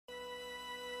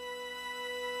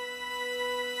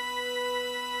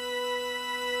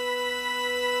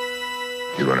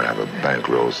You're gonna have a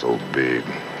bankroll so big,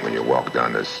 when you walk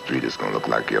down the street, it's gonna look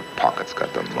like your pockets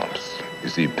got the mumps. You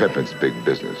see, pimping's big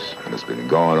business, and it's been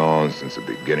going on since the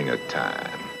beginning of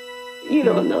time. You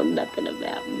don't know nothing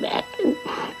about Mack, and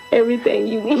everything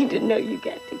you need to know, you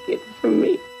got to get from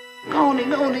me. Goldie.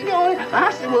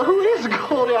 I said, well, who is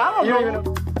Goldie? I don't know.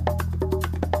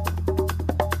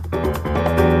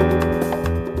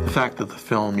 The fact that the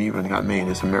film even got made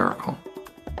is a miracle.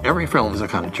 Every film is a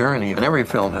kind of journey, and every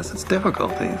film has its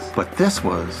difficulties. But this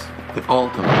was the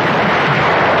ultimate.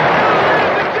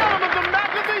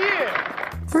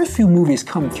 First few movies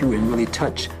come through and really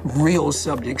touch real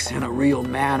subjects in a real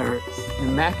manner.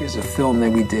 And Mack is a film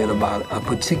that we did about a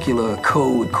particular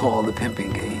code called the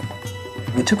pimping game.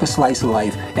 We took a slice of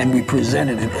life and we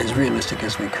presented it as realistic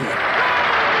as we could.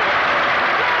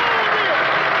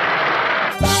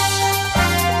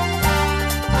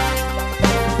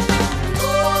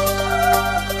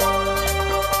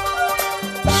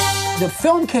 The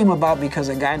film came about because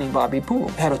a guy named Bobby Poole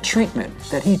had a treatment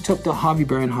that he took to Harvey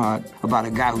Bernhardt about a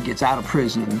guy who gets out of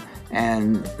prison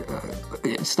and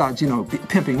starts,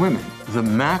 pimping women. The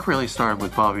Mack really started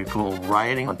with Bobby Poole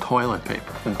writing on toilet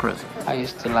paper in prison. I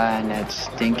used to lie in that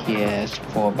stinky-ass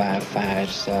 4x5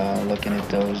 cell looking at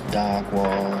those dark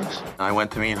walls. I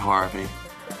went to meet Harvey,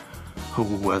 who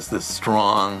was this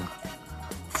strong,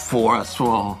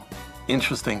 forceful,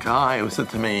 interesting guy who said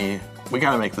to me, we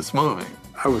got to make this movie.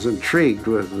 I was intrigued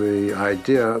with the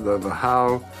idea of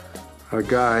how a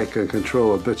guy can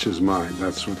control a bitch's mind.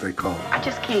 That's what they call it. I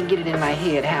just can't get it in my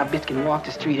head how a bitch can walk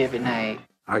the street every night.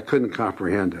 I couldn't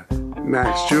comprehend it.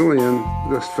 Max Julien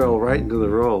just fell right into the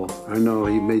role. I know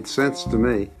he made sense to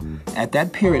me. At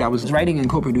that period, I was writing and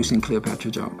co-producing Cleopatra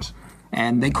Jones.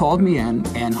 And they called me in,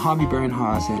 and Harvey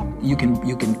Bernhardt said, you can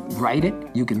write it,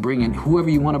 you can bring in whoever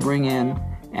you want to bring in,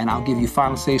 and I'll give you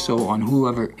final say-so on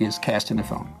whoever is cast in the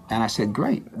film. And I said,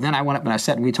 great. Then I went up and I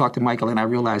sat and we talked to Michael, and I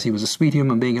realized he was a sweet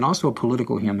human being and also a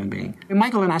political human being. And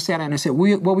Michael and I sat down and I said,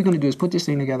 what we're going to do is put this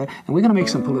thing together, and we're going to make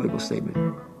some political statement.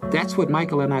 That's what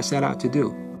Michael and I set out to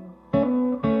do.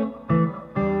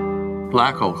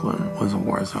 Black Oakland was a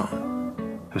war zone.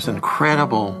 There was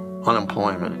incredible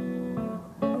unemployment.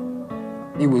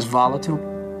 It was volatile.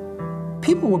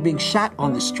 People were being shot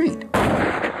on the street.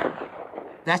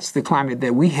 That's the climate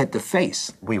that we had to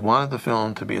face. We wanted the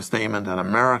film to be a statement that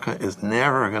America is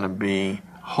never going to be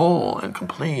whole and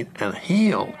complete and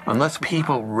healed unless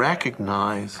people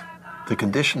recognize the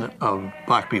condition of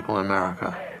black people in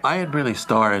America. I had really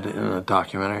started in a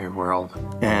documentary world,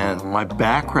 and my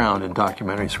background in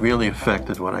documentaries really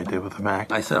affected what I did with the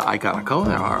Mack. I said, I gotta go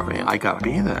there, Harvey. I gotta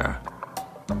be there.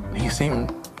 He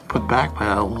seemed put back by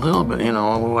a little bit,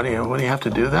 what do you have to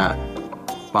do that?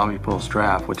 Bobby Poole's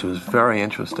draft, which was very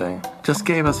interesting, just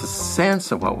gave us a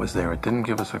sense of what was there. It didn't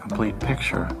give us a complete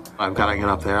picture. I've got to get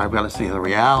up there, I've got to see the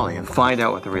reality and find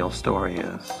out what the real story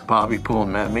is. Bobby Poole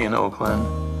met me in Oakland,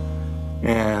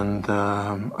 and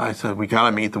I said, we got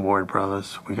to meet the Ward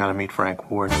brothers. We got to meet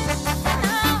Frank Ward.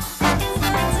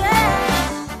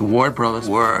 The Ward brothers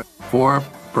were four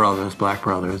brothers, black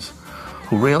brothers,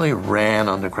 who really ran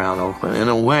underground Oakland. In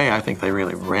a way, I think they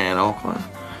really ran Oakland.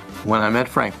 When I met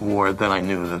Frank Ward, then I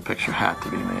knew the picture had to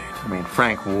be made. I mean,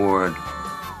 Frank Ward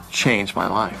changed my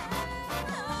life.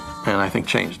 And I think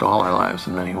changed all our lives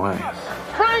in many ways.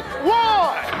 Frank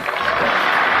Ward!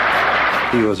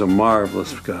 He was a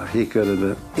marvelous guy. He could have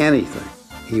done anything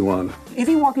he wanted. If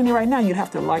he walked in here right now, you'd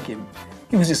have to like him.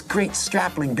 He was this great,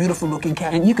 strapping, beautiful-looking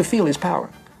cat, and you could feel his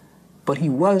power. But he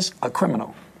was a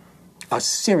criminal, a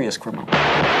serious criminal.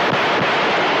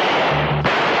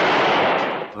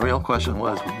 The real question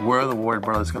was, were the Ward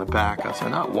brothers going to back us or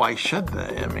not? Why should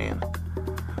they? I mean,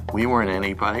 we weren't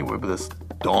anybody. We were this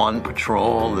Dawn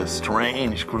Patrol, this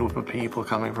strange group of people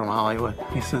coming from Hollywood.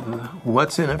 He said,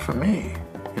 what's in it for me?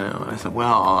 I said,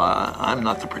 well, I'm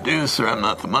not the producer. I'm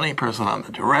not the money person. I'm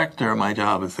the director. My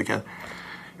job is to get...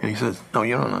 And he says, no,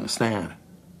 you don't understand.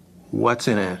 What's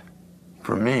in it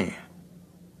for me?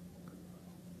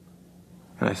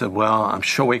 And I said, well, I'm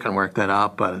sure we can work that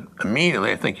out, but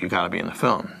immediately I think you got to be in the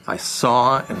film. I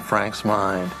saw in Frank's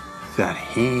mind that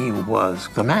he was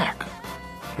the Mack.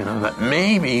 That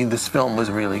maybe this film was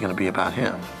really going to be about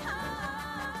him.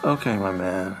 Okay, my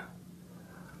man,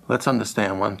 let's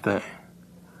understand one thing.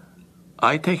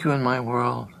 I take you in my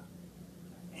world,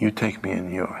 you take me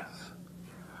in yours.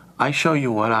 I show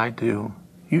you what I do,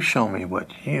 you show me what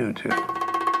you do.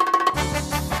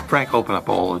 Frank opened up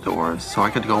all the doors so I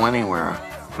could go anywhere.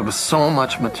 There was so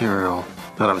much material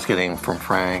that I was getting from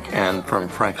Frank, and from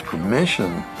Frank's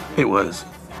permission, it was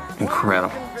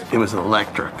incredible. It was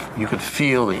electric. You could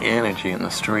feel the energy in the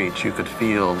streets. You could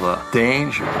feel the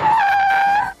danger.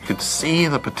 You could see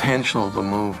the potential of the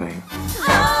movie.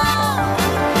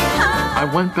 I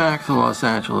went back to Los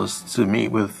Angeles to meet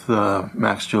with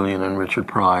Max Julien and Richard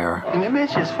Pryor. And the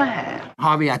bitch is fine.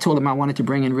 Harvey, I told him I wanted to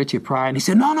bring in Richard Pryor, and he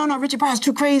said, no, Richard Pryor's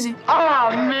too crazy.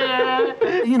 Oh, man.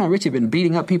 You know, Richard had been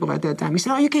beating up people at that time. He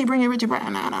said, oh, you can't bring in Richard Pryor.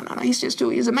 No,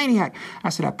 he's a maniac. I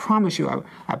said, I promise you I'll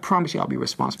be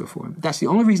responsible for him. That's the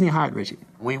only reason he hired Richard.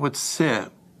 We would sit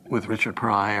with Richard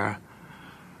Pryor,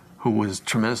 who was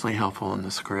tremendously helpful in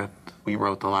the script. We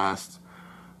wrote the last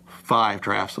 5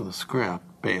 drafts of the script,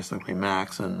 basically,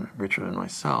 Max and Richard and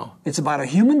myself. It's about a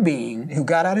human being who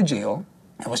got out of jail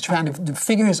and was trying to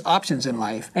figure his options in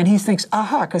life, and he thinks,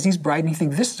 aha, because he's bright, and he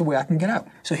thinks, this is the way I can get out.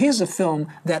 So here's a film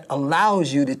that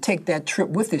allows you to take that trip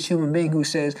with this human being who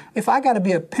says, if I got to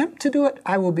be a pimp to do it,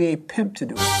 I will be a pimp to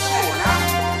do it.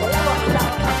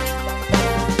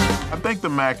 I think the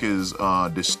Mack is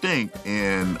distinct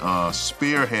in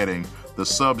spearheading the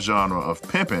subgenre of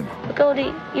pimping.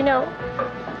 Goldie, you know,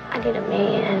 I need a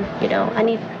man, you know. I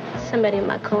need somebody in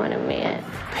my corner, man.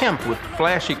 Pimp with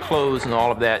flashy clothes and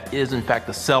all of that is, in fact,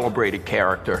 a celebrated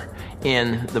character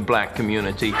in the black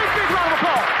community. It's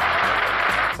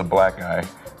a black guy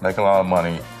making a lot of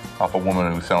money off a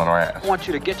woman who's selling her ass. I want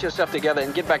you to get yourself together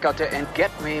and get back out there and get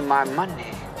me my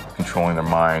money. Controlling their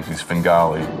minds, he's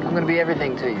Fingali. I'm gonna be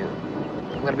everything to you.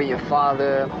 I'm gonna be your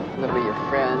father, I'm gonna be your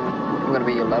friend, I'm gonna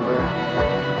be your lover.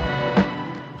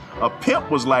 A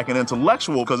pimp was like an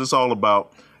intellectual because it's all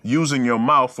about using your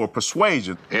mouth for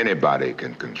persuasion. Anybody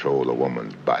can control a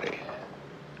woman's body,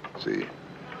 see?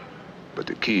 But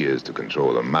the key is to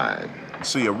control her mind.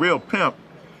 See, a real pimp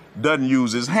doesn't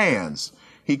use his hands.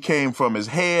 He came from his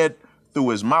head through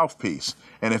his mouthpiece.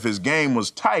 And if his game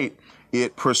was tight,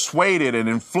 it persuaded and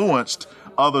influenced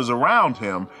others around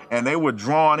him, and they were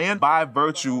drawn in by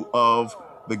virtue of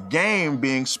the game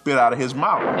being spit out of his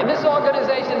mouth. In this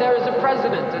organization, there is a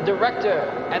president, a director,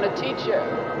 and a teacher.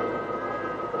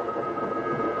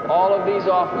 All of these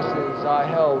offices are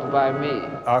held by me.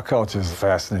 Our culture is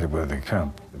fascinated with the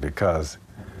pimp because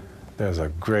there's a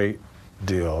great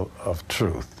deal of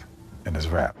truth in his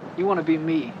rap. You want to be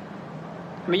me.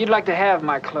 I mean, you'd like to have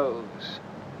my clothes.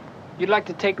 You'd like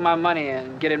to take my money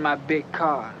and get in my big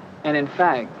car. And in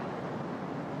fact,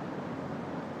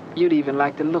 you'd even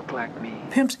like to look like me.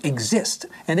 Pimps exist,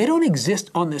 and they don't exist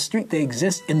on the street, they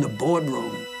exist in the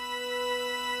boardroom.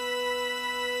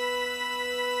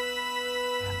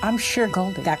 I'm sure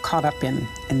Goldie got caught up in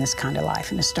this kind of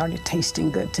life, and it started tasting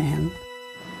good to him.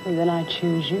 And then I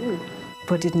choose you.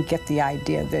 But didn't get the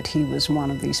idea that he was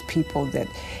one of these people that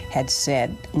had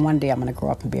said, one day I'm gonna grow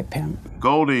up and be a pimp.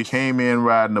 Goldie came in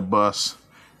riding a bus,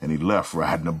 and he left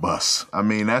riding a bus. I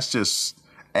mean, that's just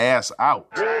ass out.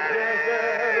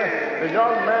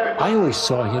 I always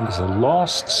saw him as a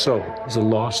lost soul, as a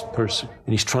lost person,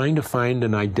 and he's trying to find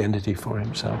an identity for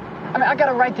himself. I mean, I got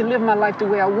a right to live my life the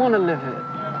way I want to live it.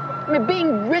 I mean,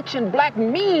 being rich and black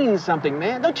means something,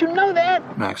 man. Don't you know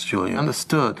that? Max Julien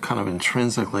understood kind of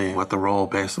intrinsically what the role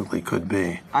basically could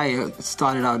be. I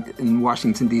started out in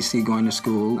Washington, D.C. going to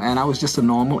school, and I was just a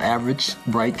normal, average,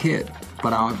 bright kid.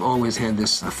 But I've always had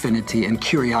this affinity and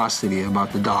curiosity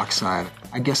about the dark side.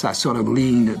 I guess I sort of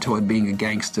leaned toward being a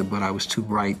gangster, but I was too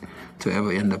bright to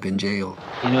ever end up in jail.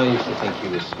 You know, I used to think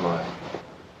you were smart.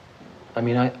 I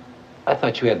mean, I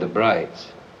thought you had the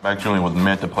brights. Max Julien was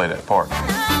meant to play that part.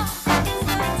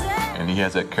 And he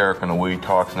has that character and the way he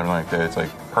talks and everything like that. It's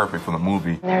like perfect for the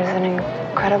movie. There's an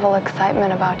incredible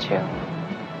excitement about you.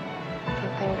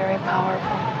 Something very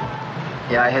powerful.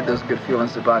 Yeah, I had those good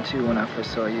feelings about you when I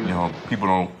first saw you. You know, people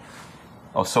don't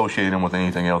associate him with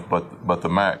anything else but the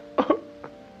Mack.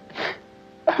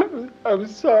 I'm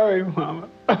sorry, Mama.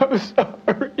 I'm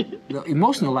sorry. The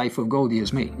emotional life of Goldie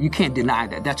is me. You can't deny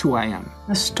that. That's who I am.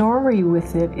 The story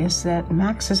with it is that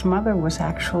Max's mother was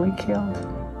actually killed.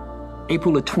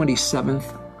 April the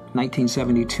 27th,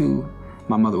 1972,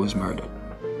 my mother was murdered.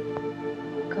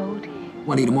 Goldie.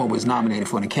 Juanita Moore was nominated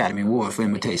for an Academy Award for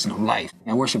Imitation of Life.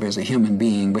 I worship her as a human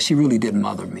being, but she really did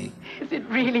mother me. Is it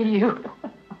really you?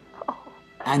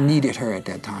 I needed her at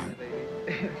that time.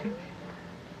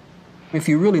 If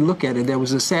you really look at it, there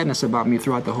was a sadness about me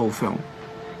throughout the whole film,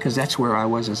 because that's where I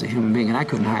was as a human being, and I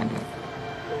couldn't hide that.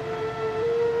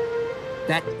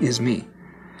 That is me.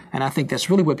 And I think that's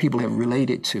really what people have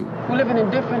related to. We're living in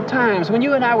different times. When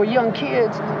you and I were young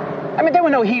kids, I mean, there were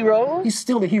no heroes. He's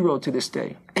still a hero to this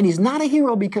day. And he's not a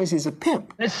hero because he's a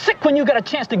pimp. It's sick when you get a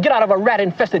chance to get out of a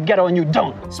rat-infested ghetto and you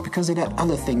don't. It's because of that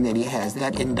other thing that he has,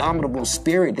 that indomitable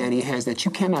spirit that he has, that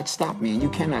you cannot stop me and you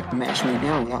cannot mash me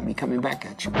down without me coming back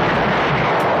at you.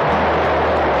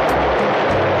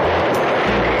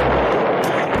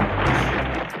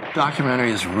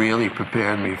 Documentaries really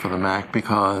prepared me for the Mack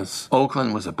because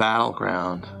Oakland was a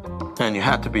battleground and you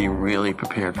had to be really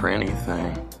prepared for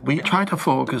anything. We tried to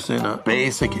focus in a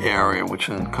basic area which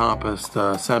encompassed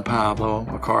San Pablo,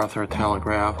 MacArthur,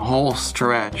 Telegraph, a whole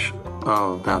stretch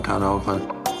of downtown Oakland.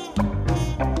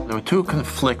 There were two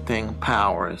conflicting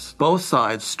powers, both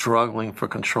sides struggling for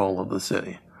control of the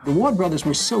city. The Ward brothers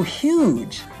were so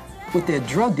huge with their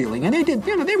drug dealing, and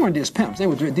they weren't just pimps, they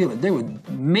were drug dealers, they were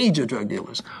major drug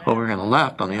dealers. Over on the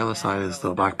left, on the other side, is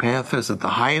the Black Panthers at the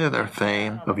height of their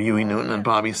fame of Huey Newton and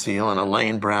Bobby Seale and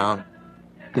Elaine Brown.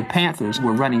 The Panthers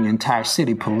were running the entire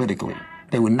city politically.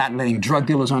 They were not letting drug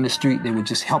dealers on the street. They were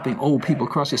just helping old people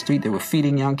cross the street. They were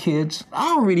feeding young kids.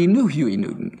 I already knew Huey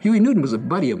Newton. Huey Newton was a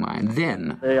buddy of mine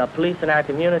then. The police in our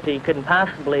community couldn't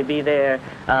possibly be there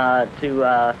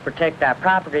to protect our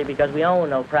property because we own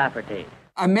no property.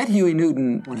 I met Huey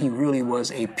Newton when he really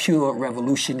was a pure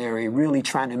revolutionary, really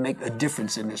trying to make a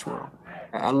difference in this world.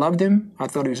 I loved him. I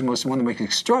thought he was one of the most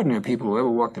extraordinary people who ever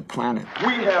walked the planet.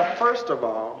 We have, first of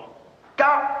all,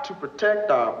 got to protect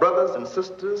our brothers and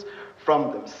sisters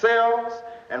from themselves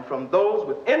and from those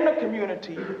within the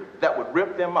community that would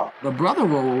rip them off. The brother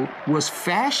role was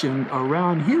fashioned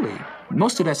around Huey.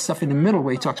 Most of that stuff in the middle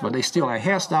where he talks about they steal our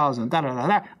hairstyles and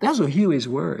da-da-da-da, those were Huey's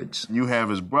words. You have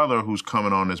his brother who's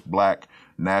coming on this black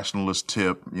nationalist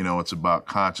tip. You know, it's about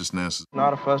consciousness. In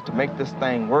order for us to make this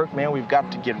thing work, man, we've got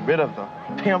to get rid of the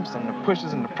pimps and the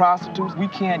pushers and the prostitutes. We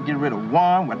can't get rid of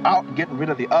one without getting rid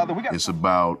of the other. It's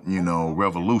about,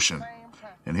 revolution.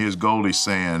 And here's Goldie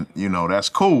saying, that's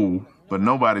cool, but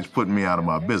nobody's putting me out of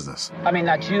my business. I mean,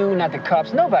 not you, not the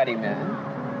cops, nobody, man.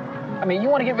 I mean, you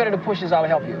want to get rid of the pushers, I'll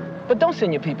help you. But don't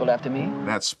send your people after me.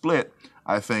 That split,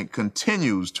 I think,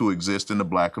 continues to exist in the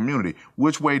black community.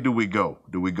 Which way do we go?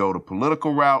 Do we go the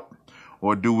political route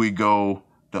or do we go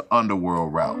the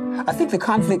underworld route? I think the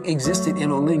conflict existed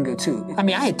in Olinga, too. I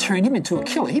mean, I had turned him into a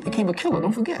killer. He became a killer,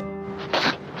 don't forget.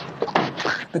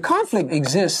 The conflict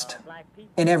exists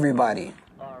in everybody.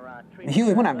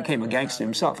 Huey went out and became a gangster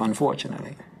himself,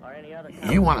 unfortunately.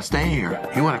 You want to stay here.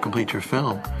 You want to complete your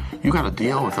film. You got to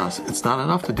deal with us. It's not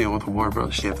enough to deal with the Ward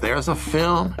brothers. If there's a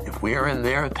film, if we are in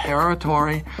their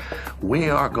territory, we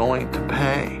are going to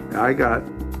pay. I got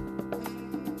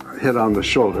hit on the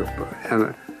shoulder,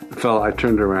 and the fellow, I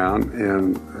turned around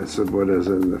and I said, "What is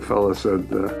it?" And the fellow said,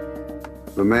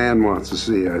 "The man wants to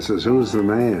see you." I says, "Who's the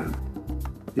man?"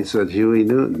 He said, "Huey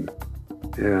Newton."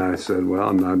 And I said, "Well,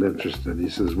 I'm not interested." He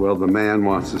says, "Well, the man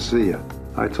wants to see you."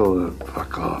 I told him,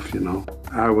 fuck off,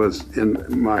 I was in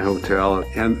my hotel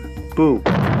and boom,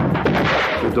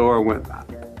 the door went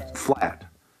flat.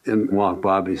 In walked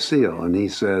Bobby Seale and he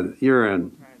said, you're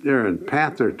in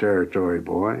Panther territory,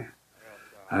 boy.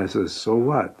 I said, "So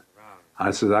what?"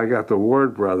 I said, "I got the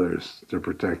Ward brothers to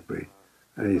protect me."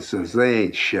 And he says, "They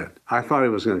ain't shit." I thought he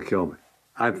was going to kill me.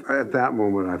 At that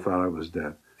moment, I thought I was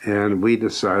dead. And we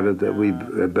decided that we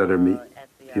had better meet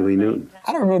Huey Newton.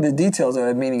 I don't remember the details of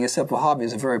that meeting except for Harvey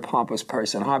is a very pompous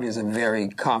person. Harvey is a very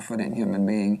confident human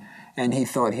being, and he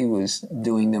thought he was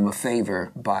doing them a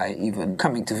favor by even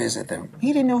coming to visit them.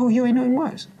 He didn't know who Huey Newton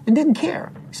was and didn't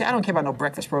care. He said, "I don't care about no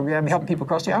breakfast program, helping people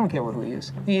across the street. I don't care who he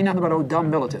is. He ain't nothing but old dumb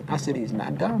militant." I said, "He's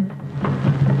not dumb."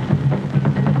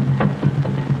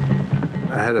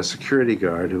 I had a security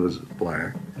guard who was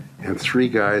black and 3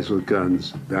 guys with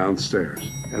guns downstairs.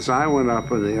 As I went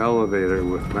up in the elevator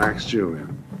with Max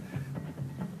Julien,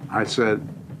 I said,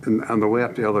 on the way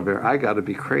up the elevator, I got to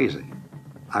be crazy.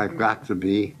 I've got to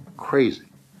be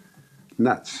crazy.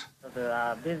 Nuts.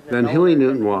 Then Huey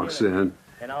Newton walks in,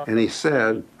 and he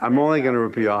said, "I'm only going to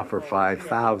rip you off for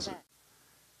 $5,000.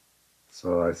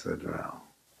 So I said, "Well,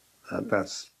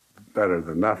 that's better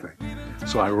than nothing."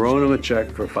 So I wrote him a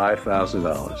check for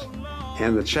 $5,000,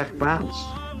 and the check bounced.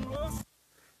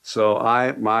 So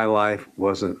my life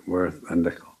wasn't worth a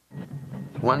nickel.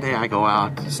 One day I go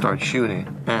out to start shooting,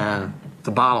 and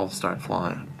the bottles start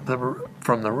flying.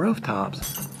 From the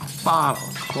rooftops,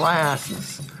 bottles,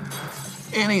 glasses,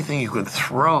 anything you could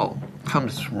throw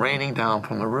comes raining down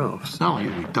from the roofs. Not only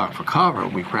do we duck for cover,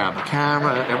 we grab the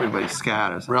camera, everybody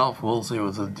scatters. Ralph Woolsey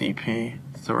was a DP.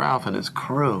 So Ralph and his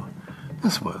crew,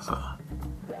 this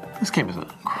came as an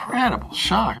incredible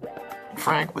shock.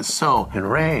 Frank was so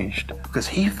enraged because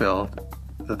he felt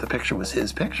that the picture was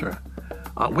his picture.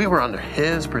 We were under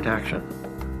his protection,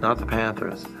 not the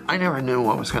Panthers. I never knew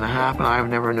what was going to happen. I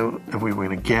never knew if we were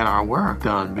going to get our work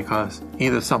done because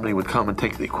either somebody would come and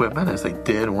take the equipment, as they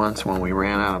did once when we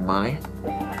ran out of money.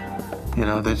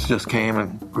 They just came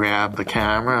and grabbed the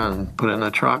camera and put it in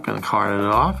a truck and carted it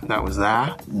off. That was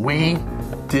that. We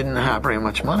didn't have very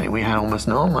much money. We had almost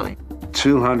no money.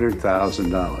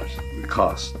 $200,000.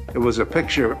 cost. It was a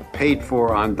picture paid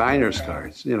for on diners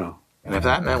cards, you know. And if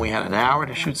that meant we had an hour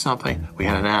to shoot something, we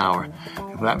had an hour.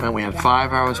 If that meant we had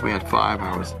 5 hours, we had 5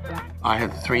 hours. I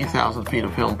had 3,000 feet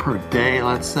of film per day,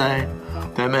 let's say.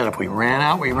 That meant if we ran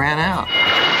out, we ran out.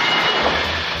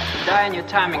 Diane, your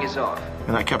timing is off.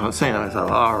 And I kept on saying to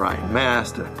myself, all right,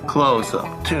 master,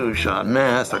 close-up, two-shot,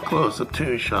 master, close-up,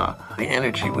 two-shot. The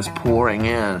energy was pouring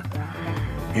in.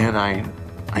 And I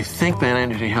think that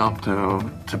energy helped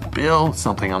to build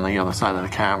something on the other side of the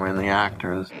camera and the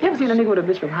actors. You ever seen a nigga with a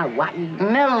bitch from Hawaii?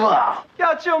 Never.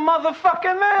 Got your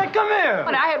motherfucking man, come here.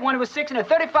 I had one who was 6 and a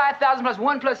 35,000 plus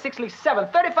 1 plus 6 leaves 7.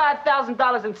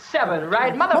 $35,000 and 7,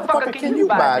 right? Motherfucker, can you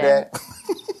buy that?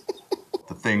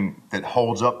 The thing that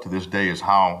holds up to this day is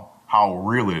how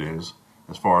real it is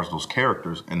as far as those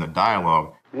characters and the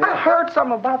dialogue. Yeah. I heard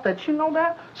something about that. You know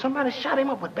that? Somebody shot him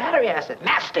up with battery acid.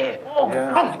 Nasty. Oh,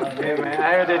 yeah. Hey, man,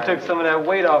 I heard they took some of that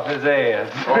weight off his ass.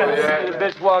 Oh, yeah. The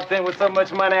bitch walked in with so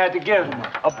much money I had to give him.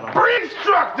 A bridge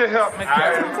truck to help me.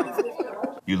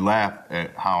 You laugh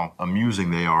at how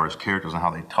amusing they are as characters and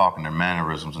how they talk and their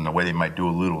mannerisms and the way they might do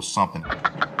a little something.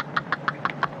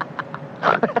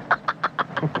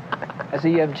 I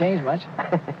see you haven't changed much.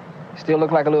 Still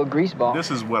look like a little grease ball.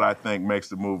 This is what I think makes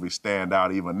the movie stand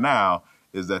out even now,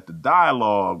 is that the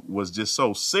dialogue was just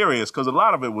so serious, because a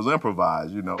lot of it was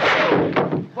improvised, you know.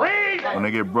 Please. When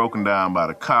they get broken down by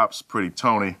the cops, Pretty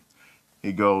Tony,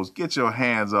 he goes, "Get your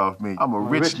hands off me. I'm a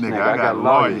rich nigga. I got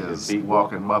lawyers,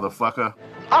 walking motherfucker."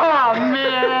 Oh,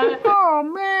 man. Oh,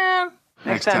 man.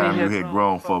 Next time you hear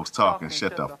grown folks talking,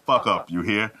 shut the fuck up, you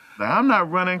hear? Now, I'm not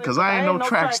running because I ain't no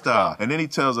track star. And then he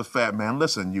tells a fat man,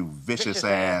 "Listen, you vicious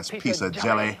ass piece of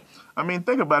jelly." I mean,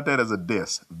 think about that as a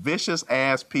diss. Vicious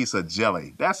ass piece of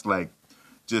jelly. That's like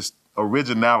just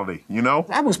originality, you know?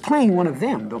 I was playing one of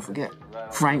them, don't forget.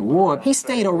 Frank Ward, he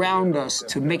stayed around us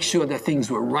to make sure that things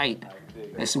were right.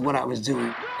 That's what I was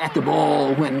doing. At the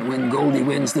ball, when Goldie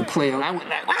wins the play, I went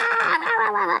like,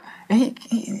 ah! And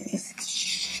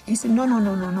he said, no.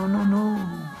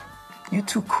 You're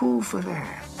too cool for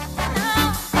that.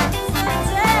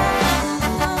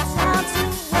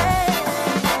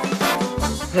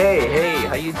 Hey,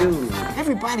 how you doing?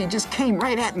 Everybody just came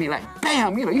right at me like,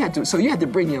 bam, you had to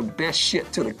bring your best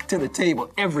shit to the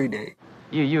table every day.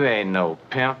 You ain't no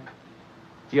pimp.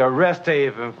 You're a rest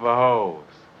haven for hoes.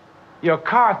 You're a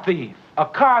car thief. A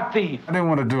car thief. I didn't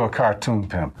want to do a cartoon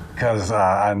pimp because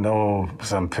I know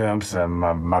some pimps, and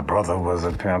my brother was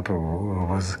a pimp who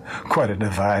was quite a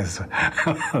device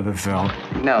of the film.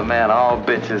 No, man, all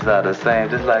bitches are the same,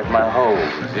 just like my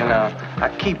hoes, you know. I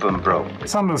keep them broke.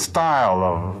 Some of the style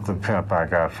of the pimp I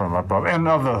got from my brother and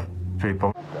other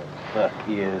people. Fuck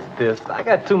is this? I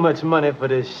got too much money for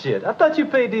this shit. I thought you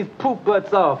paid these poop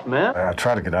butts off, man. I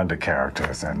try to get under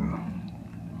characters and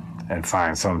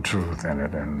find some truth in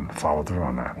it and follow through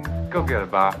on that. Go get it,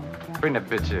 Bob. Bring that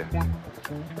bitch here.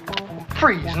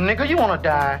 Freeze, nigga, you wanna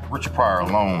die. Richard Pryor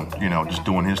alone, you know, just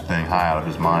doing his thing high out of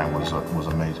his mind was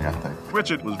amazing, I think.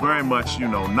 Richard was very much,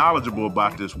 knowledgeable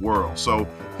about this world. So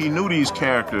he knew these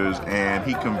characters and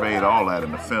he conveyed all that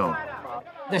in the film.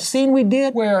 The scene we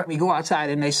did where we go outside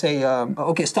and they say,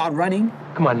 okay, start running.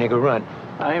 Come on, nigga, run.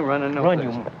 I ain't running no Run,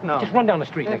 place. you. No. Just run down the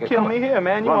street, nigga. Kill me here,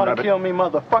 man. You want to kill me,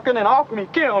 motherfucker, then off me,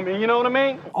 kill me, you know what I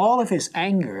mean? All of his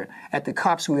anger at the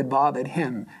cops who had bothered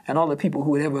him and all the people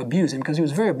who had ever abused him, because he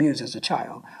was very abused as a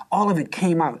child, all of it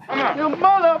came out. You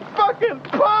motherfucking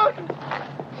punk!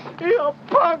 You a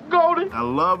punk, Goldie! I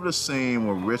love the scene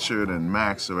where Richard and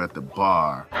Max are at the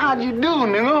bar. How'd you do,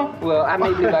 nigga? Well, I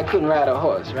made believe I couldn't ride a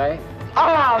horse, right?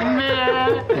 Oh,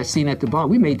 man! That scene at the bar,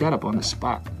 we made that up on the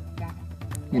spot.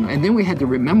 And then we had to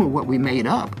remember what we made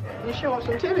up. You showing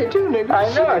some titty too, nigga.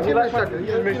 I know. You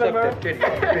just mixed up that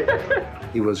titty.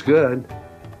 He was good.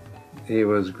 He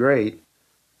was great,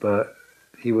 but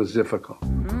he was difficult.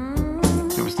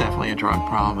 There was definitely a drug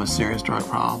problem, a serious drug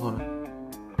problem.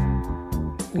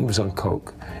 He was on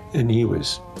coke, and he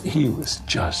was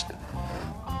just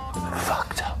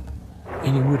fucked up,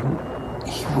 and he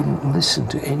wouldn't listen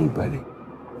to anybody.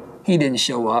 He didn't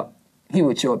show up. He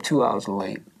would show up 2 hours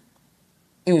late.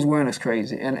 He was wearing us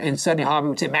crazy. And suddenly Harvey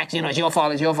would say, "Max, it's your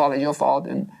fault, it's your fault, it's your fault."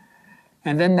 And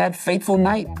then that fateful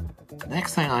night.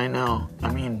 Next thing I know,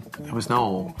 there was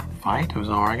no fight, there was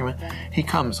no argument. He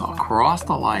comes across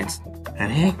the lights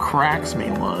and he cracks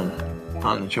me one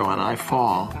on the jaw and I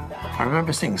fall. I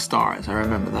remember seeing stars, I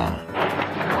remember that.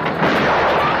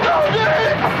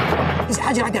 He said,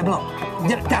 "How'd you like that blow?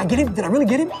 Did I get him? Did I really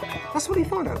get him?" That's what he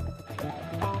thought of.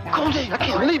 Goldie, I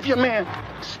can't believe you, man.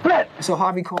 Split. So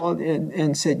Harvey called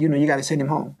and said, you got to send him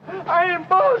home. I ain't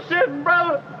bullshitting,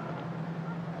 brother.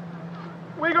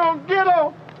 We gonna get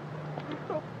him.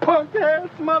 punk-ass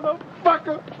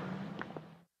motherfucker.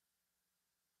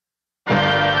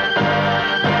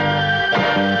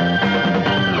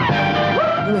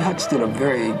 Willie Hutz did a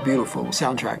very beautiful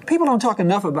soundtrack. People don't talk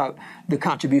enough about the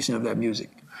contribution of that music.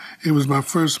 It was my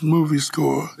first movie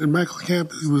score. And Michael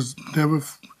Campbell was never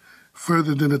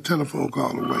further than a telephone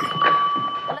call away.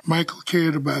 Michael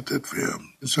cared about that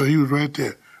film, and so he was right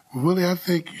there. Well, Willie, I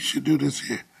think you should do this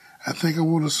here. I think I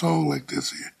want a song like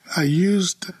this here. I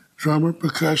used drummer,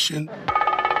 percussion.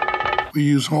 We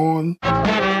used horn.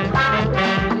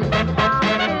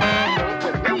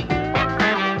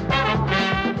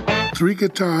 3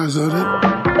 guitars on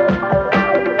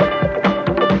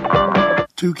it,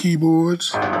 2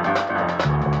 keyboards.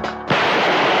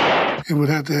 It would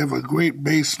have to have a great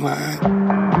bass line.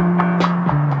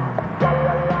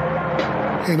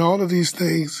 And all of these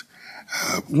things,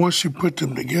 once you put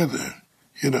them together,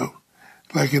 you know,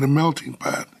 like in a melting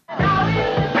pot.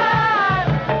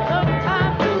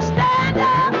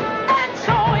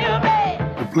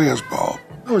 The players' ball.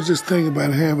 I was just thinking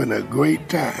about having a great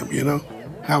time, you know.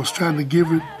 I was trying to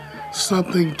give it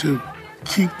something to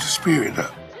keep the spirit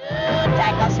up.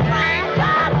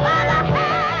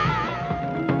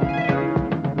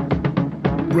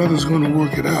 Brothers gonna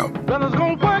work it out. Brothers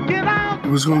gonna work it out. It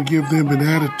was gonna give them an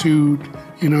attitude,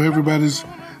 you know, everybody's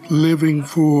living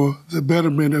for the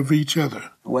betterment of each other.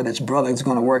 Whether it's Brothers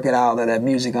Gonna Work It Out or that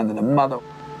music under the mother.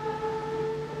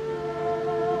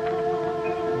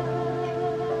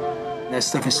 That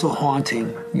stuff is so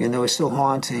haunting, you know, it's so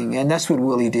haunting, and that's what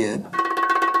Willie did.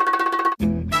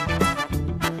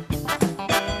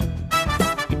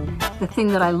 The thing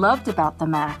that I loved about the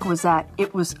Mack was that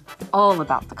it was all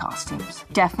about the costumes,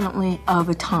 definitely of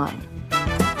a time.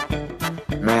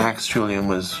 Max Julien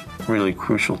was really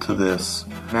crucial to this.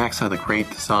 Max had a great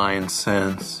design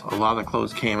sense. A lot of the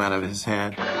clothes came out of his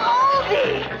head.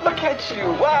 Goldie! Look at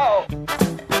you, wow!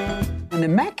 When the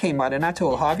Mack came out, and I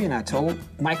told Harvey and I told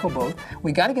Michael both,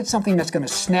 we got to get something that's going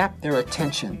to snap their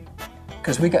attention.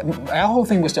 Because our whole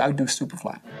thing was to outdo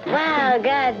Superfly. Wow,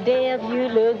 goddamn, you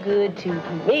look good to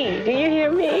me. Do you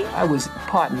hear me? I was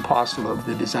part and parcel of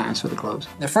the designs for the clothes.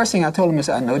 The first thing I told him is,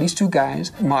 I know these 2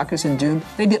 guys, Marcus and June,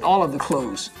 they did all of the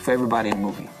clothes for everybody in the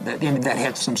movie that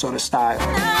had some sort of style.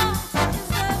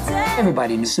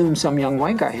 Everybody assumed some young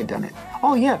white guy had done it.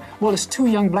 Oh yeah, well, it's 2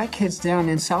 young black kids down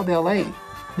in South LA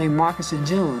named Marcus and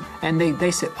June, and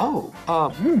they said, oh,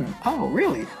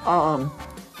 really?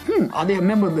 Are they a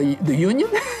member of the union?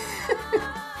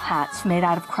 Hats made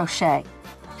out of crochet,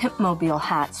 Pimpmobile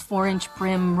hats, 4-inch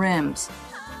brim rims,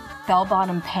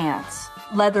 bell-bottom pants,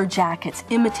 leather jackets,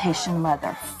 imitation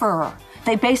leather, fur.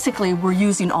 They basically were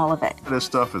using all of it. This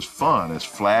stuff is fun. It's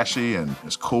flashy and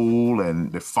it's cool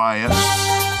and defiant.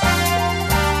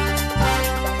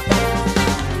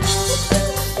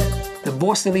 The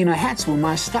Borsalino hats were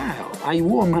my style. I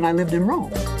wore them when I lived in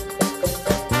Rome.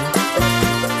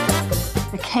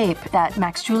 The cape that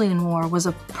Max Julien wore was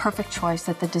a perfect choice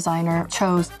that the designer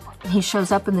chose. He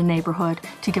shows up in the neighborhood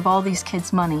to give all these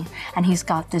kids money, and he's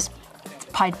got this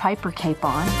Pied Piper cape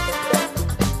on.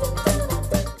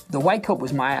 The white coat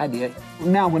was my idea.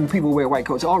 Now when people wear white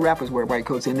coats, all rappers wear white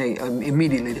coats, and they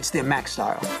immediately, it's their Max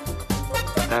style.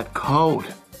 That coat,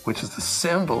 which is the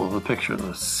symbol of the picture,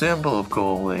 the symbol of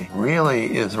Goldie,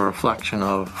 really is a reflection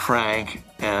of Frank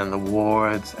and the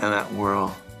Wards and that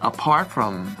world. Apart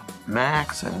from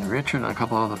Max and Richard and a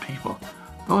couple other people,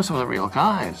 those were the real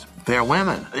guys. Their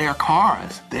women, their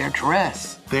cars, their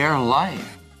dress, their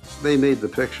life. They made the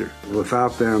picture.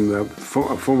 Without them, the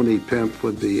phony pimp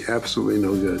would be absolutely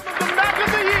no good.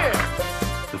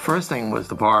 The first thing was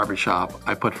the barbershop.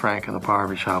 I put Frank in the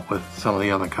barbershop with some of the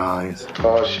other guys.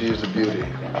 Oh, she's a beauty.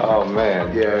 Oh,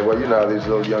 man. Yeah, well, you know how these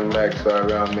little young Macs are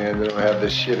around, man. They don't have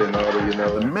this shit in order, you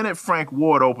know. The minute Frank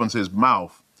Ward opens his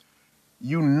mouth,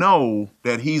 you know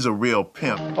that he's a real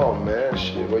pimp. Oh, man,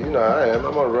 shit. Well, you know how I am.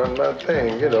 I'm gonna run my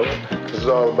thing, you know. This is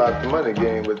all about the money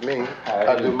game with me.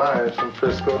 I do mine from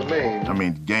Frisco to Maine. I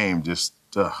mean, game just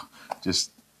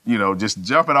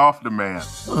jumping off the man.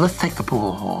 Let's take the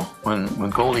pool hall. When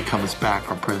Goldie comes back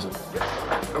from prison.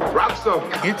 Rock some.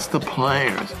 It's the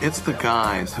players, it's the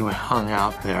guys who hung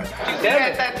out there. Did you see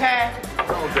it that time?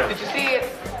 Did you see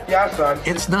it? Yeah, I saw it.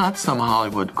 It's not some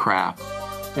Hollywood crap.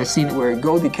 That scene where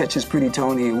Goldie catches Pretty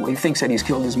Tony, he thinks that he's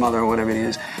killed his mother or whatever it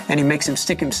is, and he makes him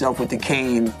stick himself with the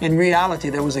cane. In reality,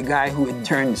 there was a guy who had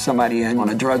turned somebody in on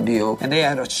a drug deal, and they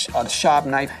had a sharp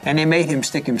knife, and they made him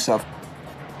stick himself.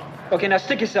 Okay, now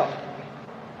stick yourself.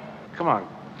 Come on,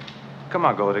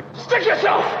 Goldie. Stick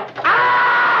yourself!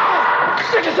 Ah!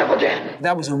 Stick yourself again!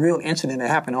 That was a real incident that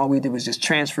happened. All we did was just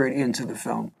transfer it into the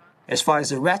film. As far as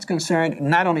the rat's concerned,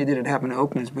 not only did it happen in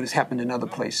Oakland, but it's happened in other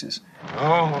places.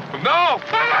 Oh, no!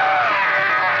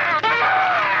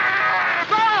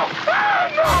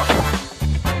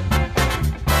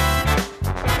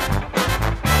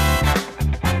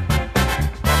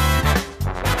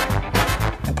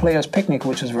 The Players' Picnic,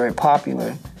 which was very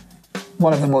popular,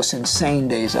 one of the most insane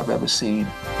days I've ever seen.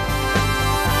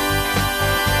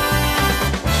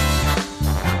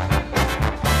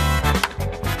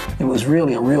 It was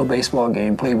really a real baseball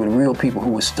game played with real people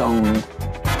who were stoned.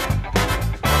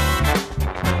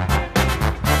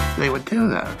 They would do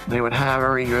that. They would have,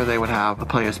 every year they would have a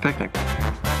Players' Picnic.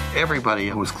 Everybody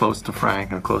who was close to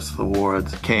Frank and close to the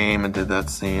wards came and did that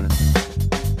scene.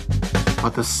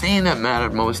 But the scene that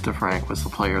mattered most to Frank was the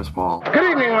Players' Ball. Good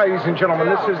evening, ladies and gentlemen.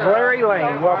 This is Larry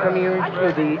Lane welcoming you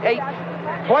to the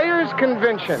 8th Players'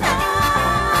 Convention.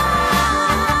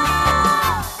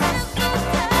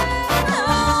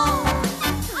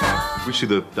 We see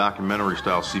the documentary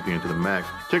style seeping into the Mack,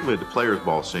 particularly the Players'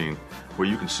 Ball scene, where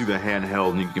you can see the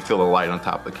handheld and you can feel the light on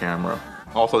top of the camera.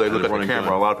 Also, they look at the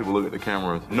camera. A lot of people look at the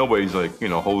camera. Nobody's like,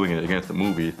 holding it against the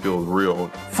movie. It feels real.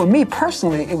 For me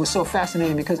personally, it was so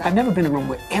fascinating because I've never been in a room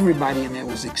where everybody in there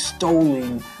was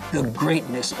extolling the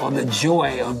greatness or the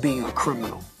joy of being a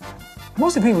criminal.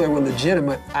 Most of the people that were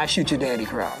legitimate, I shoot your daddy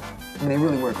crowd. I mean, they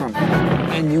really were criminals.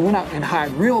 And you went out and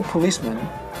hired real policemen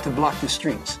to block the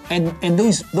streets. And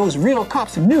those real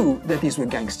cops knew that these were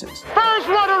gangsters. First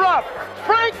runner-up,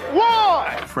 Frank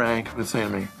Ward! Frank would say to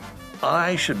me,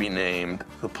 I should be named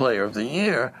the Player of the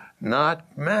Year,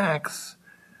 not Max.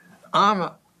 I'm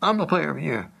the Player of the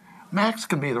Year. Max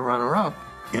can be the runner-up.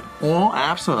 In all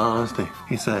absolute honesty,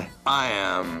 he'd say, I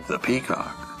am the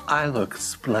peacock. I look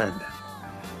splendid.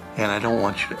 And I don't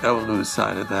want you to ever lose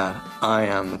sight of that. I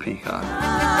am the peacock.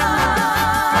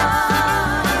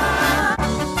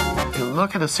 You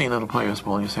look at a scene of the Players'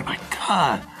 Ball and you say, my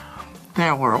God,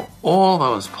 there were all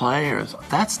those players.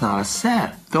 That's not a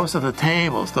set. Those are the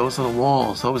tables, those are the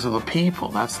walls, those are the people.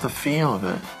 That's the feel of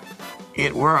it.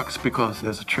 It works because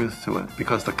there's a truth to it,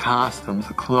 because the costumes,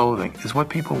 the clothing is what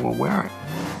people were wearing.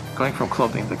 Going from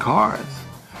clothing to cars,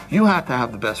 you had to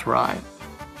have the best ride.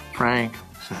 Frank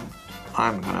said,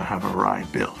 I'm going to have a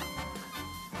ride built.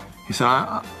 He said,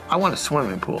 I want a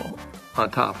swimming pool on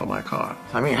top of my car.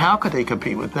 I mean, how could they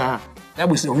compete with that? That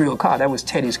was the real car. That was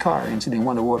Teddy's car, incidentally,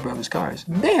 one of the Ward Brothers' cars.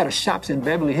 They had shops in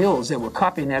Beverly Hills that were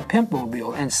copying that pimp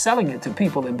mobile and selling it to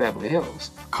people in Beverly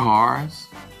Hills. Cars,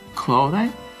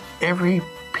 clothing, every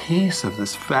piece of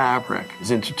this fabric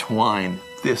is intertwined.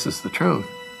 This is the truth.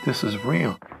 This is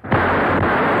real.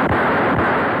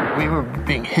 We were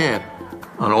being hit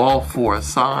on all four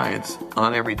sides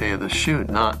on every day of the shoot,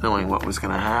 not knowing what was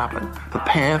going to happen. The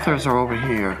Panthers are over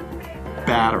here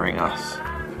battering us.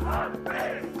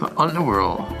 The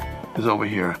underworld is over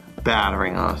here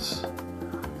battering us.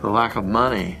 The lack of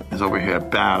money is over here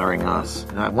battering us.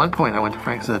 And at one point I went to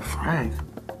Frank and said, Frank,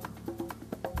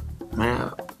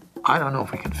 man, I don't know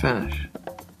if we can finish.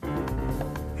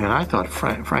 And I thought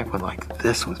Frank would like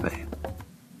this with me.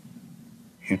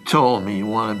 You told me you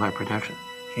wanted my protection.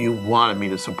 You wanted me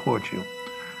to support you.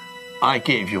 I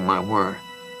gave you my word.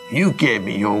 You gave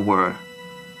me your word.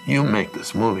 You make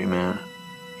this movie, man.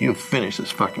 You finish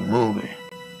this fucking movie.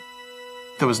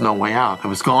 There was no way out. There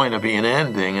was going to be an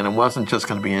ending, and it wasn't just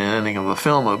going to be an ending of the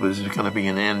film, it was going to be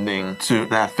an ending to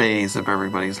that phase of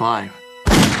everybody's life.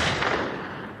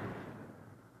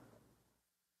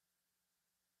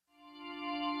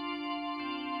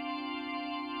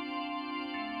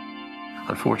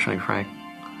 Unfortunately, Frank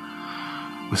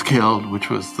was killed,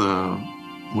 which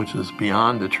is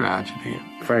beyond a tragedy.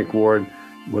 Frank Ward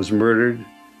was murdered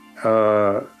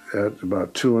at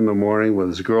about 2 in the morning with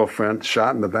his girlfriend,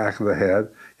 shot in the back of the head.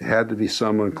 It had to be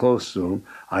someone close to him.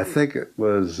 I think it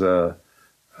was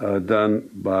done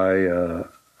by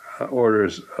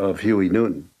orders of Huey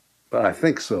Newton. But I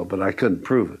think so, but I couldn't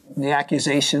prove it. The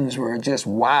accusations were just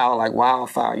wild, like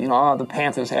wildfire. All the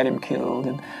Panthers had him killed.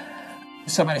 And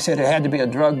somebody said it had to be a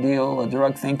drug deal, a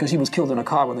drug thing, because he was killed in a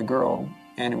car with a girl.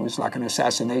 And it was like an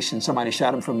assassination. Somebody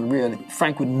shot him from the rear.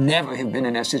 Frank would never have been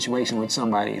in that situation with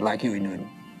somebody like Huey Newton.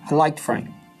 I liked Frank.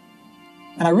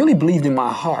 And I really believed in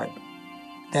my heart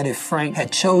that if Frank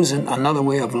had chosen another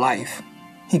way of life,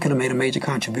 he could have made a major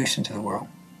contribution to the world.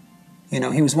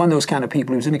 He was one of those kind of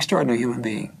people. He was an extraordinary human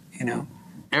being,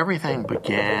 Everything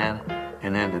began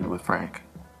and ended with Frank.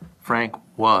 Frank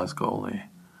was Goldie.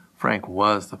 Frank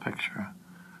was the picture.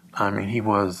 I mean, he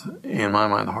was, in my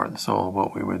mind, the heart and soul of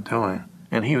what we were doing.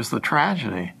 And he was the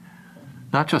tragedy,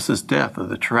 not just his death, but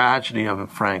the tragedy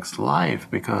of Frank's life,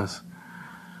 because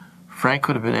Frank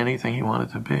could have been anything he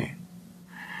wanted to be.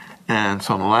 And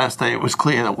so on the last day, it was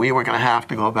clear that we were going to have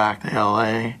to go back to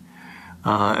L.A.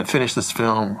 And finish this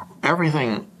film.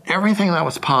 Everything that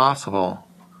was possible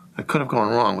that could have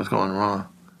gone wrong was going wrong.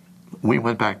 We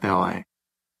went back to L.A.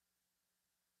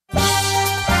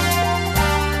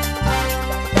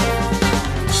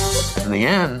 In the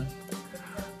end,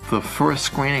 the first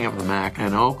screening of the Mack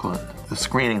in Oakland, the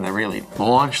screening that really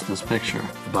launched this picture,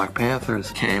 the Black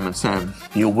Panthers came and said,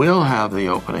 you will have the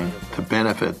opening to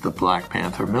benefit the Black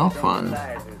Panther Milk Fund,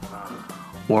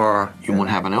 or you won't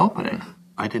have an opening.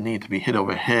 I didn't need to be hit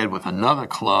over the head with another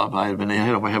club. I had been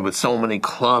hit over the head with so many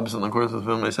clubs in the course of the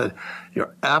film. They said,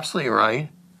 you're absolutely right.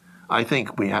 I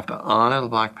think we have to honor the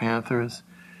Black Panthers,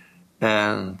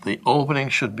 and the opening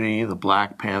should be the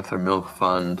Black Panther Milk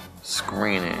Fund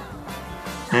screening.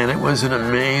 And it was an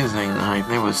amazing night.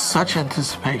 There was such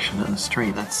anticipation in the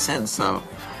street, that sense of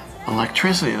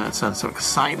electricity, that sense of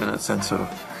excitement, that sense of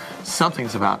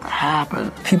something's about to happen.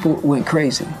 People went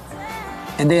crazy.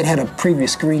 And they had a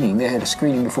previous screening. They had a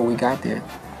screening before we got there.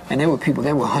 And there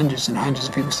were hundreds and hundreds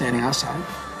of people standing outside.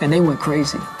 And they went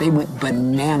crazy. They went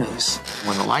bananas.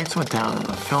 When the lights went down and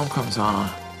the film comes on,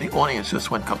 the audience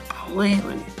just went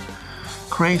completely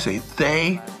crazy.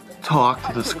 They talked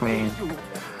to the screen.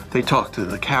 They talked to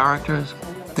the characters.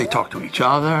 They talked to each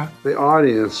other. The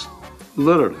audience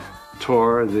literally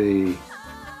tore the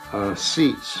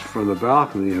seats from the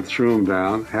balcony and threw them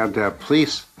down. Had to have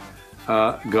police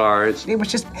guards. It was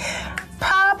just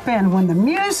popping when the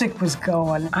music was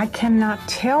going. I cannot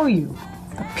tell you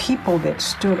the people that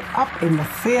stood up in the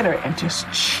theater and just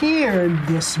cheered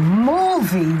this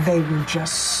movie. They were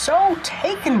just so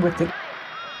taken with it.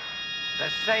 The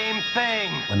same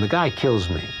thing. When the guy kills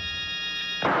me,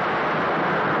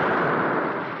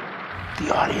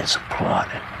 the audience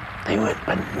applauded. They went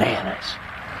bananas.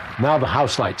 Now the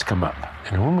house lights come up,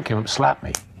 and a woman came up and slapped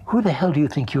me. Who the hell do you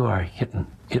think you are hitting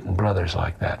brothers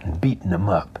like that and beating them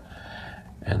up?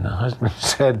 And the husband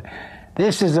said,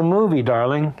 this is a movie,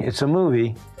 darling. It's a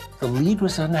movie. The lead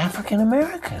was an African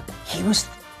American. He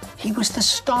was the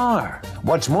star.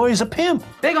 What's more, he's a pimp.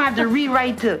 They're gonna have to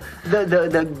rewrite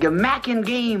the Mackin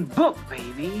game book,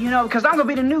 baby, you know, because I'm gonna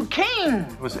be the new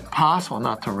king. Was it possible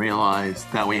not to realize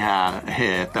that we had a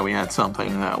hit, that we had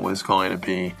something that was going to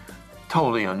be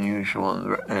totally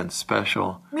unusual and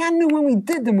special? I mean, I knew when we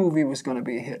did the movie it was going to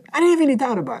be a hit. I didn't have any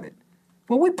doubt about it.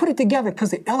 Well, we put it together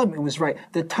because the element was right,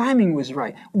 the timing was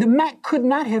right. The Mack could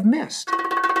not have missed.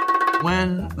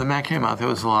 When the Mack came out, there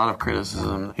was a lot of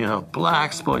criticism. You know,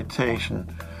 Blaxploitation.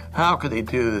 How could they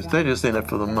do this? They're just in it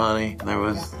for the money. There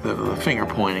was the finger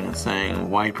pointing and saying,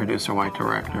 white producer, white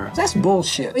director. That's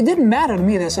bullshit. It didn't matter to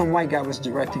me that some white guy was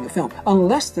directing a film,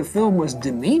 unless the film was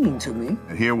demeaning to me.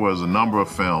 Here was a number of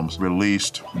films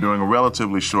released during a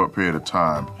relatively short period of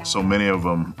time. So many of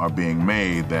them are being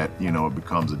made that, you know, it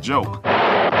becomes a joke.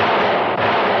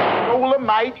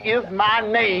 Dolomite is my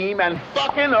name, and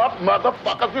fucking up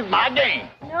motherfuckers is my game.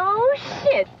 No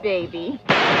shit, baby.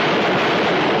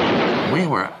 We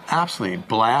were absolutely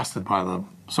blasted by the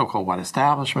so-called white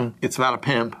establishment. It's about a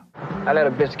pimp. I let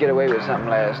a bitch get away with something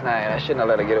last night. I shouldn't have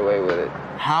let her get away with it.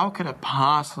 How could it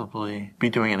possibly be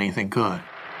doing anything good?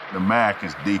 The Mack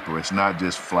is deeper. It's not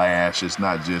just flash. It's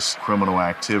not just criminal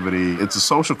activity. It's a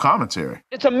social commentary.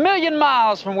 It's 1,000,000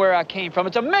 miles from where I came from.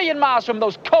 It's 1,000,000 miles from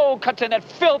those cold cuts and that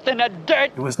filth and that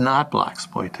dirt. It was not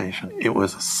Blaxploitation. It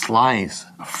was a slice,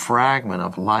 a fragment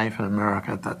of life in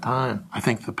America at that time. I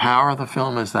think the power of the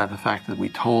film is that the fact that we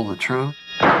told the truth.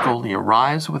 Goldie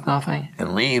arrives with nothing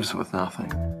and leaves with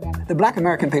nothing. The Black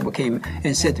American people came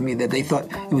and said to me that they thought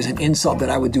it was an insult that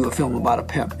I would do a film about a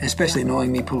pimp, especially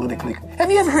knowing me politically.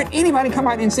 Have you ever heard anybody come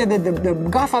out and say that the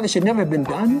Godfather should never have been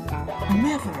done?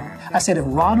 Never. I said if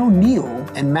Ron O'Neal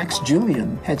and Max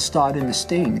Julien had starred in The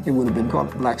Sting, it would have been called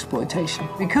Blaxploitation.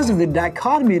 Because of the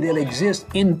dichotomy that exists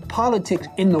in politics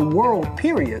in the world,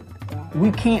 period, we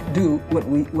can't do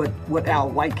what our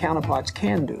white counterparts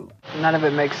can do. None of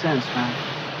it makes sense, man.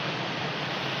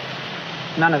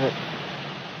 None of it.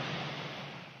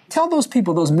 Tell those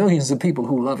people, those millions of people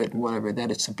who love it and whatever, that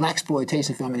it's a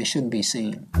Blaxploitation film and it shouldn't be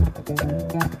seen.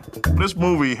 This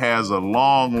movie has a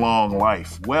long, long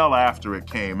life, well after it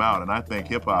came out, and I think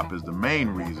hip-hop is the main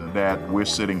reason that we're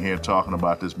sitting here talking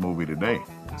about this movie today.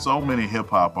 So many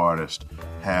hip-hop artists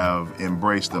have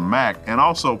embraced the Mack and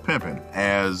also pimping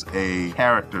as a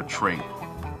character trait.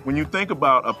 When you think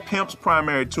about a pimp's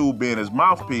primary tool being his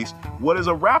mouthpiece, what is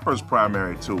a rapper's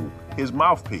primary tool? His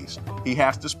mouthpiece. He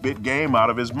has to spit game out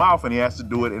of his mouth, and he has to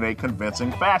do it in a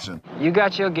convincing fashion. You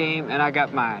got your game, and I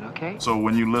got mine, okay? So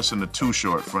when you listen to Too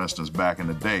Short, for instance, back in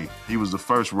the day, he was the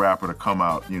first rapper to come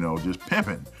out, you know, just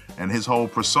pimping And his whole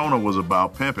persona was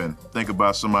about pimping. Think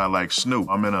about somebody like Snoop.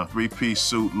 I'm in a three-piece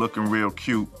suit, looking real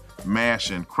cute,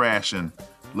 mashing, crashing,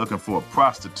 looking for a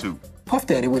prostitute. Puff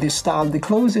Daddy with his style, the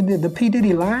clothes and the P.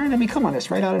 Diddy line, I mean, come on, that's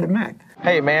right out of the Mack.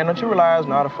 Hey, man, don't you realize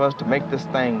in order for us to make this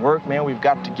thing work, man, we've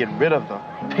got to get rid of the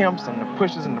pimps and the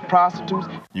pushers and the prostitutes.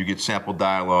 You get sample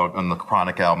dialogue on the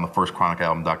Chronic album, the first Chronic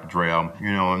album, Dr. Dre album.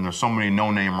 You know, and there's so many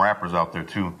no-name rappers out there,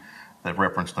 too, that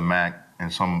reference the Mack,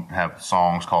 and some have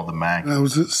songs called the Mack. I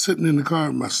was sitting in the car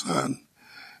with my son,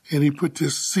 and he put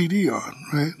this CD on,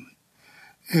 right?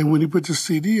 And when he put the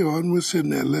CD on, we're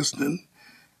sitting there listening,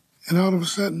 and all of a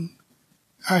sudden,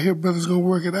 I hear Brother's Gonna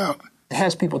Work It Out. It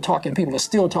has people talking, people are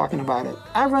still talking about it.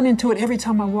 I run into it every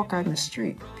time I walk out in the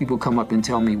street. People come up and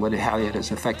tell me how it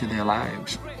has affected their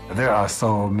lives. There are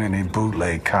so many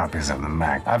bootleg copies of the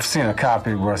Mack. I've seen a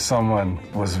copy where someone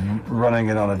was running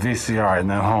it on a VCR in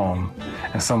their home,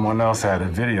 and someone else had a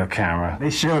video camera. They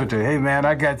showed it to me. Hey, man,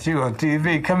 I got you on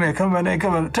TV. Come here, come in,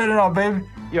 come in. Turn it on, baby.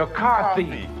 You're a car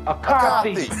thief. A car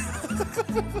thief.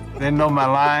 They know my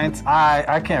lines.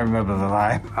 I can't remember the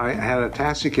line. I had a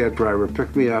taxi cab driver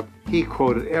pick me up. He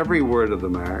quoted every word of the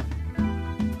Mack.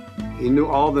 He knew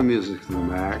all the music of the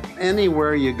Mack.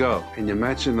 Anywhere you go and you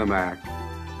mention the Mack,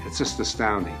 it's just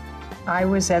astounding. I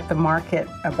was at the market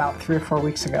about 3 or 4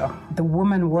 weeks ago. The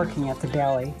woman working at the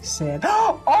deli said,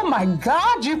 "Oh my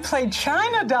God, you played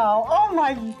China Doll. Oh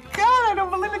my God, I don't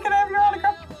believe it. Can I have your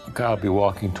autograph?" A guy will be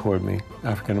walking toward me,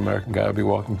 African-American guy will be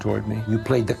walking toward me. You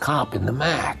played the cop in the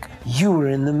Mack. You were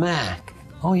in the Mack.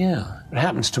 Oh yeah, it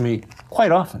happens to me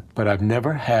quite often. But I've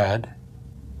never had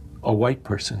a white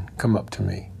person come up to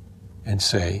me and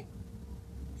say,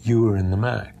 you were in the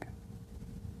Mack.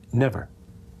 Never.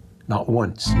 Not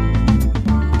once.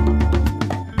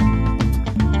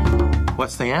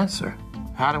 What's the answer?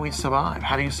 How do we survive?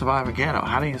 How do you survive a ghetto?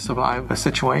 How do you survive a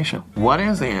situation? What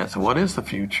is the answer? What is the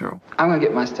future? I'm gonna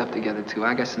get my stuff together too.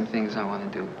 I got some things I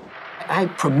want to do. I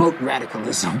promote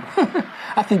radicalism.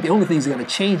 I think the only thing that's going to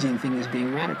change anything is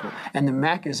being radical. And the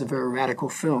Mack is a very radical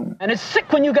film. And it's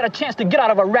sick when you get a chance to get out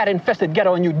of a rat-infested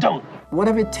ghetto and you don't.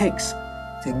 Whatever it takes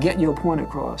to get your point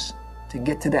across, to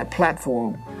get to that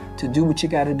platform, to do what you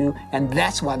got to do, and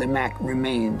that's why the Mack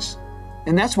remains.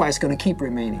 And that's why it's going to keep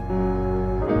remaining.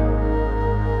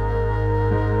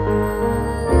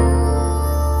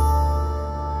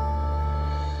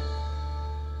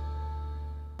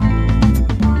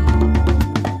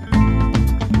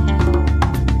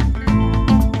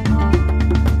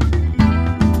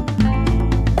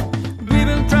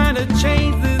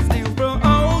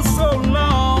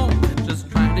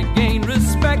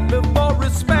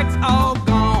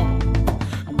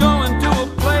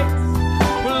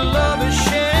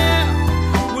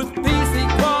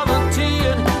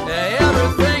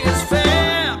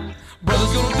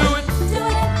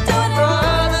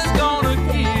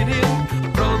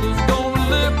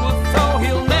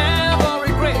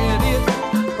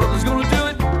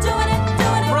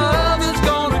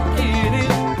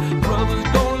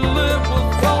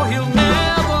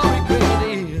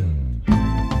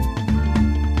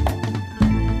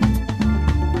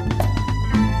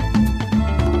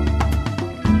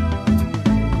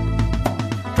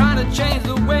 Change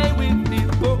the way